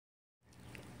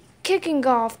Kicking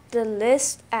off the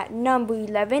list at number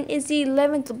 11 is the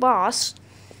 11th boss,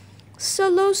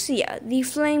 Celosia, the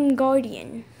Flame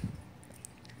Guardian.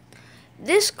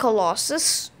 This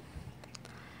colossus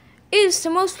is to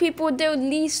most people their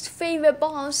least favorite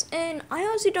boss, and I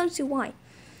honestly don't see why.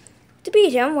 To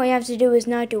beat him, what you have to do is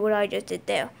not do what I just did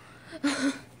there.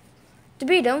 To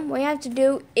beat him, what you have to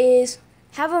do is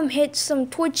have him hit some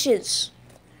twitches.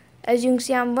 As you can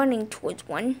see, I'm running towards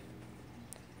one.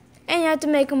 And you have to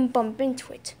make him bump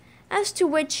into it. As to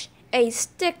which a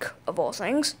stick, of all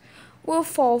things, will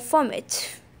fall from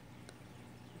it.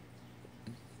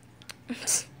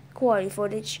 Quality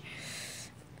footage.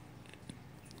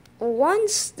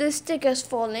 Once the stick has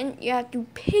fallen, you have to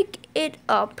pick it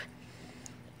up.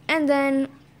 And then,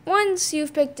 once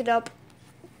you've picked it up,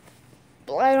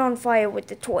 light on fire with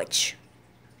the torch.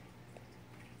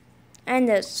 And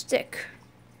the stick.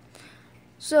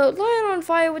 So, light on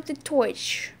fire with the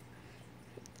torch.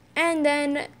 And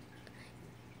then,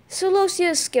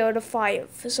 Celosia is scared of fire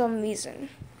for some reason.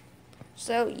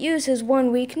 So, use his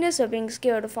one weakness of being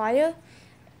scared of fire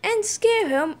and scare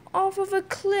him off of a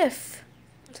cliff.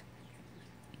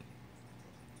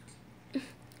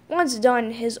 Once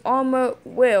done, his armor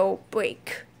will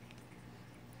break.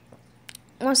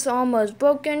 Once the armor is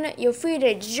broken, you're free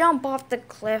to jump off the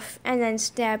cliff and then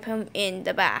stab him in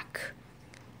the back.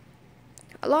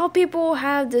 A lot of people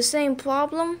have the same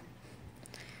problem.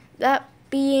 That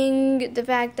being the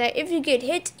fact that if you get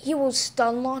hit, he will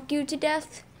stun lock you to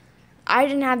death. I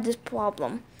didn't have this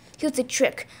problem. Here's the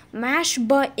trick. Mash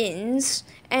buttons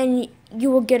and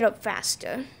you will get up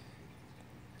faster.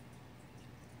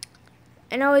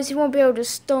 And always he won't be able to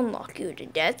stun lock you to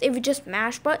death if you just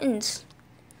mash buttons.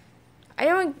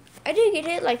 I did get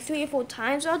hit like 3 or 4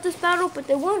 times out this battle, but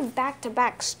they weren't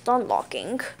back-to-back stun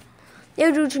locking. They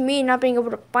were due to me not being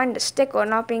able to find the stick or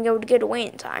not being able to get away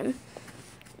in time.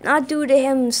 Not due to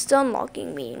him stun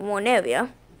locking me in one area.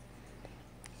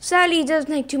 Sadly, he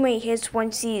doesn't take too many hits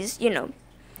once he's,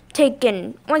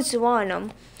 taken, once you're on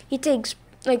him. He takes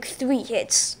like 3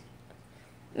 hits.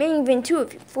 Maybe even 2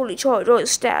 if you fully charge or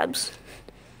stabs.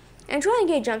 And try and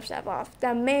get a jump stab off.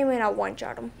 That may or may not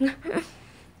one-shot him.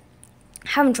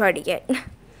 Haven't tried it yet.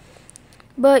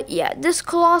 But yeah, this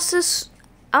colossus,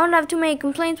 I don't have too many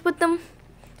complaints with them.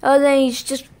 Other than he's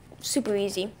just super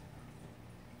easy.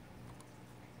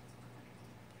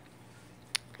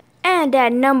 And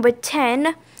at number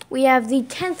 10, we have the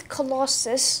 10th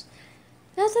Colossus.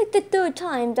 That's like the 3rd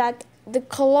time that the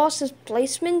Colossus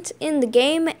placement in the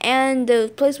game and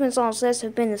the placements on the list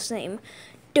have been the same.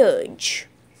 Dirge.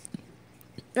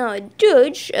 Now,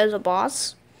 Dirge, as a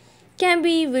boss, can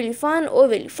be really fun or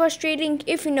really frustrating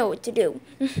if you know what to do.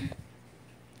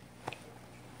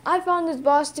 I found this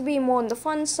boss to be more on the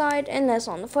fun side and less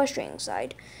on the frustrating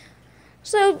side.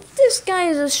 So, this guy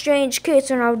is a strange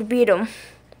case on how to beat him.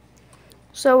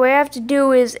 So what you have to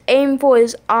do is aim for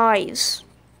his eyes.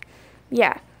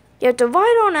 Yeah, you have to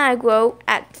ride on aggro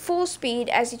at full speed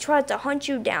as he tries to hunt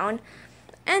you down,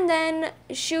 and then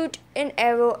shoot an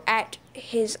arrow at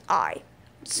his eyes.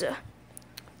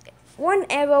 One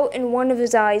arrow in one of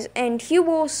his eyes, and he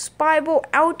will spiral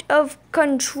out of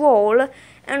control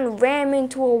and ram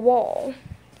into a wall.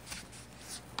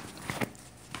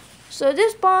 So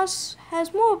this boss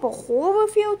has more of a horror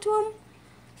feel to him.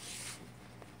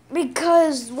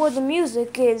 Because the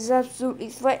music is absolutely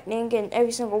threatening in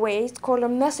every single way. It's called A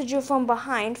Messenger from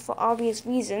Behind for obvious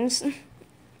reasons. And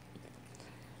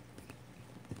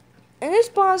this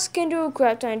boss can do a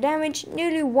crap ton of damage,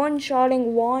 nearly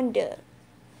one-shotting Wanda.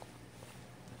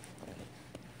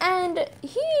 And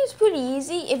he's pretty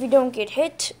easy if you don't get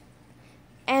hit.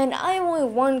 And I have only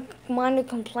one minor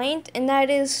complaint, and that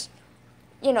is,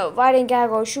 riding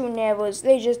aggro, shooting arrows,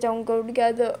 they just don't go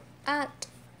together at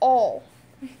all.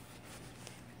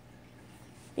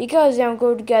 Because they don't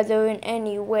go together in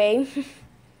any way.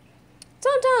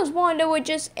 Sometimes Wanda would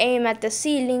just aim at the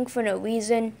ceiling for no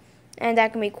reason, and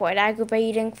that can be quite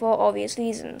aggravating for obvious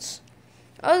reasons.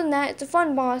 Other than that, it's a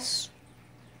fun boss.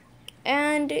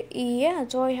 And yeah,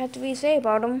 that's all I have to really say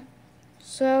about him.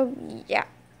 So yeah.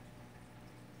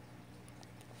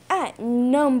 At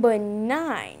number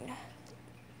 9,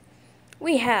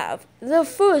 we have the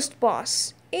first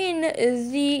boss in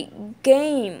the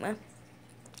game.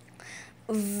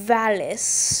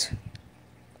 Valis.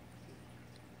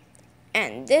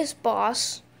 And this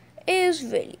boss is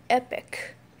really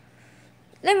epic.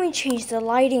 Let me change the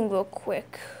lighting real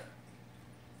quick.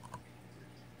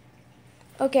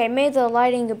 Okay, I made the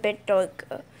lighting a bit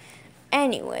darker.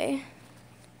 Anyway,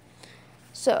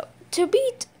 so to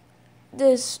beat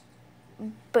this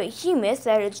behemoth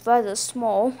that is rather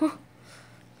small,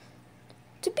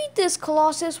 to beat beat this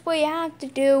colossus, what you have to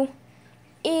do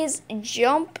is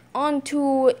jump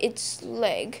onto its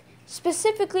leg,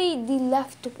 specifically the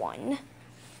left one,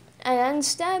 and then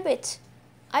stab it.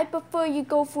 I prefer you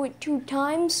go for it 2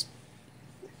 times,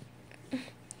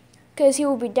 because he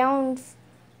will be down.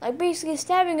 Like, basically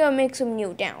stabbing him makes him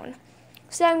kneel down.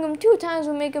 Stabbing him 2 times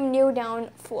will make him kneel down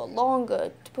for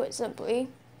longer, to put it simply.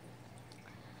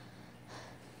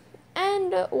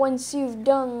 And once you've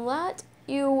done that,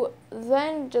 you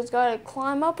then just gotta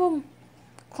climb up him.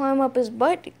 Climb up his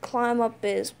butt, climb up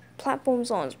his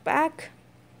platforms on his back,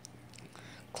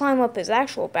 climb up his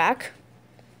actual back,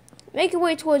 make your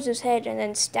way towards his head, and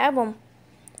then stab him.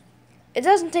 It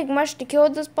doesn't take much to kill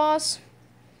this boss,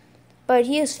 but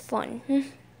he is fun.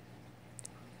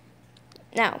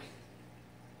 Now,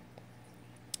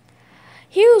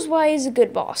 here's why he's a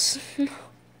good boss.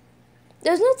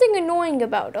 There's nothing annoying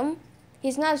about him.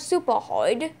 He's not super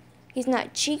hard. He's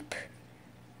not cheap.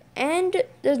 And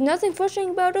there's nothing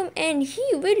frustrating about him. And he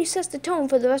really sets the tone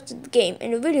for the rest of the game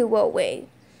in a really well way.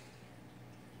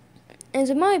 And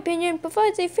in my opinion,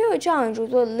 provides a fair challenge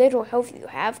with what little health you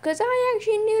have. Because I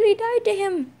actually nearly died to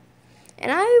him.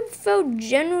 And I felt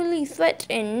generally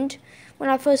threatened when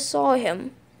I first saw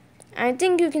him. And I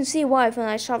think you can see why from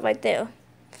that shot right there.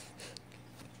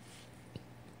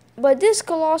 But this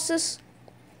colossus,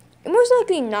 you're most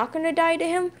likely not going to die to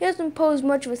him. He doesn't pose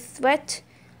much of a threat.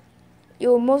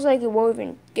 You most likely won't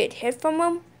even get hit from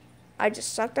him. I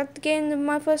just sucked at the game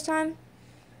my first time.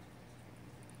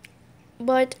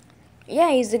 But yeah,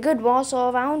 he's a good boss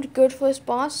all around. Good first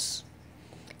boss.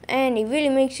 And he really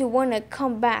makes you want to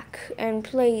come back and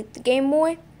play the game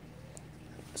more.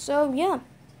 So yeah,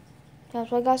 that's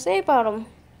what I gotta say about him.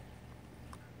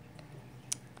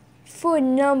 For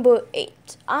number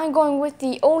 8, I'm going with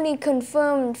the only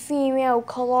confirmed female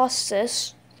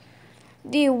colossus,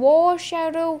 the wall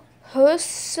shadow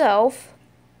herself,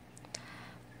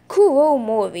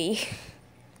 Kuromori.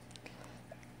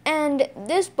 And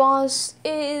this boss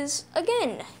is,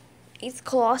 again, 8th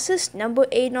colossus, number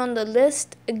 8 on the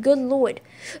list. Good lord.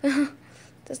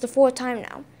 That's the 4th time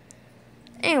now.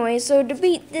 Anyway, so to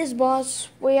beat this boss,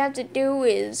 what you have to do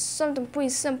is something pretty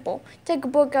simple. Take a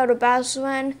book out of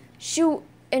Battleland, shoot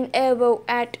an arrow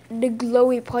at the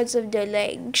glowy parts of their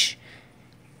legs.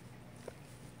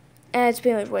 And that's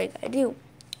pretty much what you gotta do.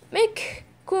 Make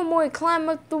Kuromori climb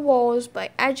up the walls by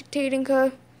agitating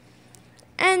her.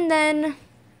 And then,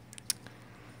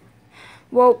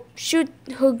 well, shoot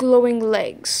her glowing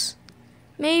legs.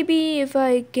 Maybe if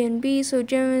I can be so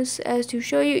generous as to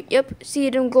show you. Yep, see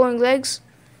them glowing legs?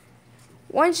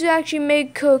 Once you actually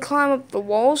make her climb up the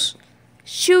walls,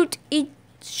 shoot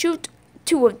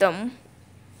 2 of them,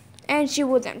 and she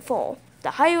will then fall.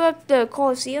 The higher up the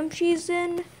Colosseum she's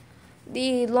in,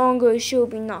 the longer she'll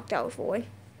be knocked out for.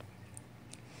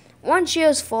 Once she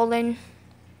has fallen,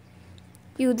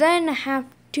 you then have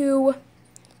to,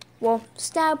 well,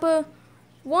 stab her.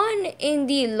 1 in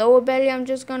the lower belly, I'm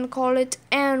just gonna call it,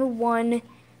 and 1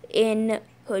 in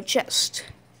her chest.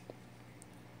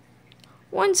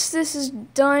 Once this is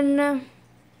done,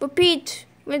 repeat,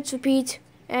 rinse, repeat,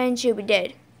 and she'll be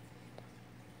dead.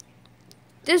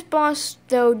 This boss,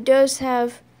 though, does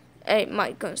have, it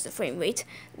might go to the frame rate.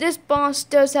 This boss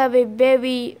does have a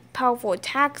very powerful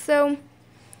attack, though,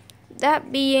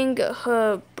 that being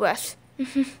her breath.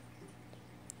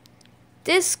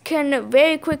 This can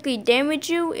very quickly damage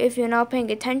you if you're not paying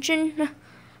attention,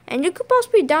 and you could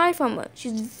possibly die from her.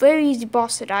 She's a very easy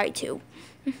boss to die to.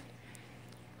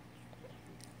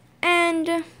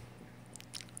 And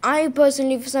I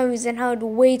personally, for some reason, had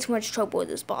way too much trouble with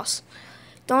this boss.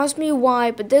 Don't ask me why,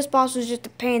 but this boss was just a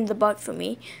pain in the butt for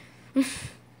me.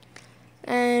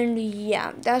 And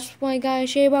yeah, that's what I gotta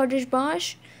say about this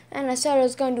boss. And I said I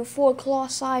was gonna do 4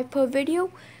 colossi per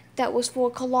video. That was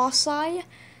 4 colossi.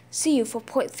 See you for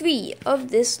part 3 of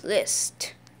this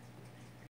list.